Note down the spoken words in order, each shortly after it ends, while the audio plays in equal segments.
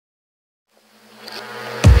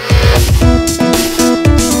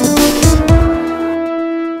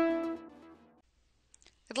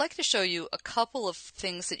like to show you a couple of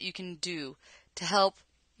things that you can do to help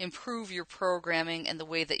improve your programming and the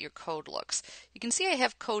way that your code looks. You can see I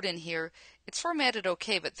have code in here. It's formatted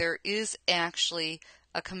okay, but there is actually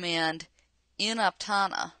a command in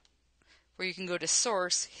Aptana where you can go to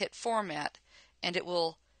Source, hit Format, and it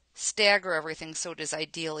will stagger everything so it is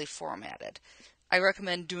ideally formatted. I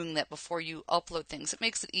recommend doing that before you upload things. It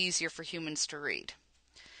makes it easier for humans to read.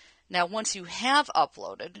 Now, once you have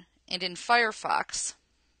uploaded, and in Firefox,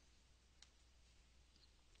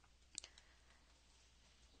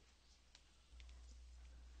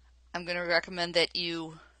 I'm going to recommend that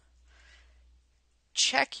you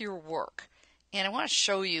check your work. And I want to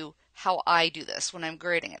show you how I do this when I'm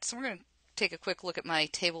grading it. So we're going to take a quick look at my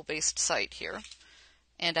table-based site here.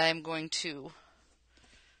 And I'm going to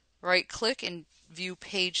right-click and view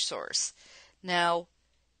page source. Now,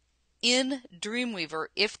 in Dreamweaver,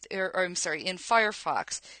 in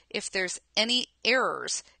Firefox, if there's any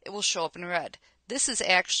errors, it will show up in red. This is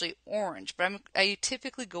actually orange, but I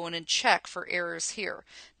typically go in and check for errors here.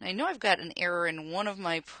 And I know I've got an error in one of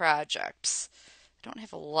my projects. I don't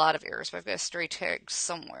have a lot of errors, but I've got a stray tag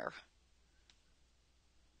somewhere.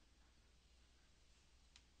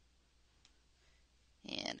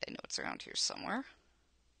 And I know it's around here somewhere.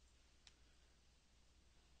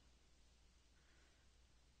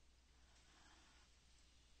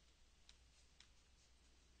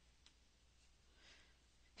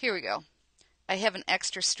 Here we go. I have an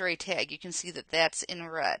extra stray tag. You can see that that's in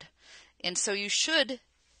red. And so you should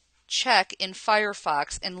check in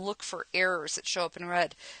Firefox and look for errors that show up in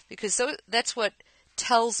red, because that's what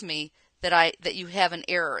tells me that you have an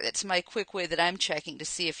error. It's my quick way that I'm checking to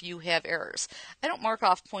see if you have errors. I don't mark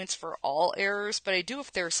off points for all errors, but I do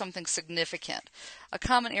if there's something significant. A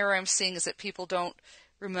common error I'm seeing is that people don't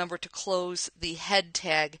remember to close the head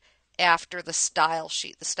tag after the style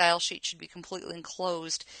sheet. The style sheet should be completely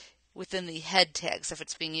enclosed within the head tags if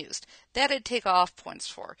it's being used. That I'd take off points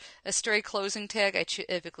for. A stray closing tag I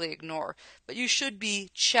typically ignore. But you should be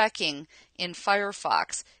checking in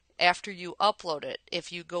Firefox after you upload it.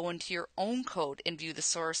 If you go into your own code and view the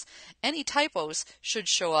source, any typos should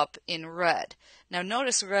show up in red. Now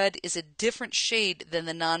notice red is a different shade than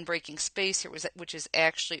the non-breaking space here, which is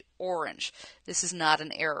actually orange. This is not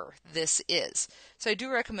an error. This is. So I do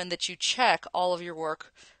recommend that you check all of your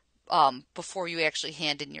work before you actually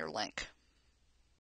hand in your link.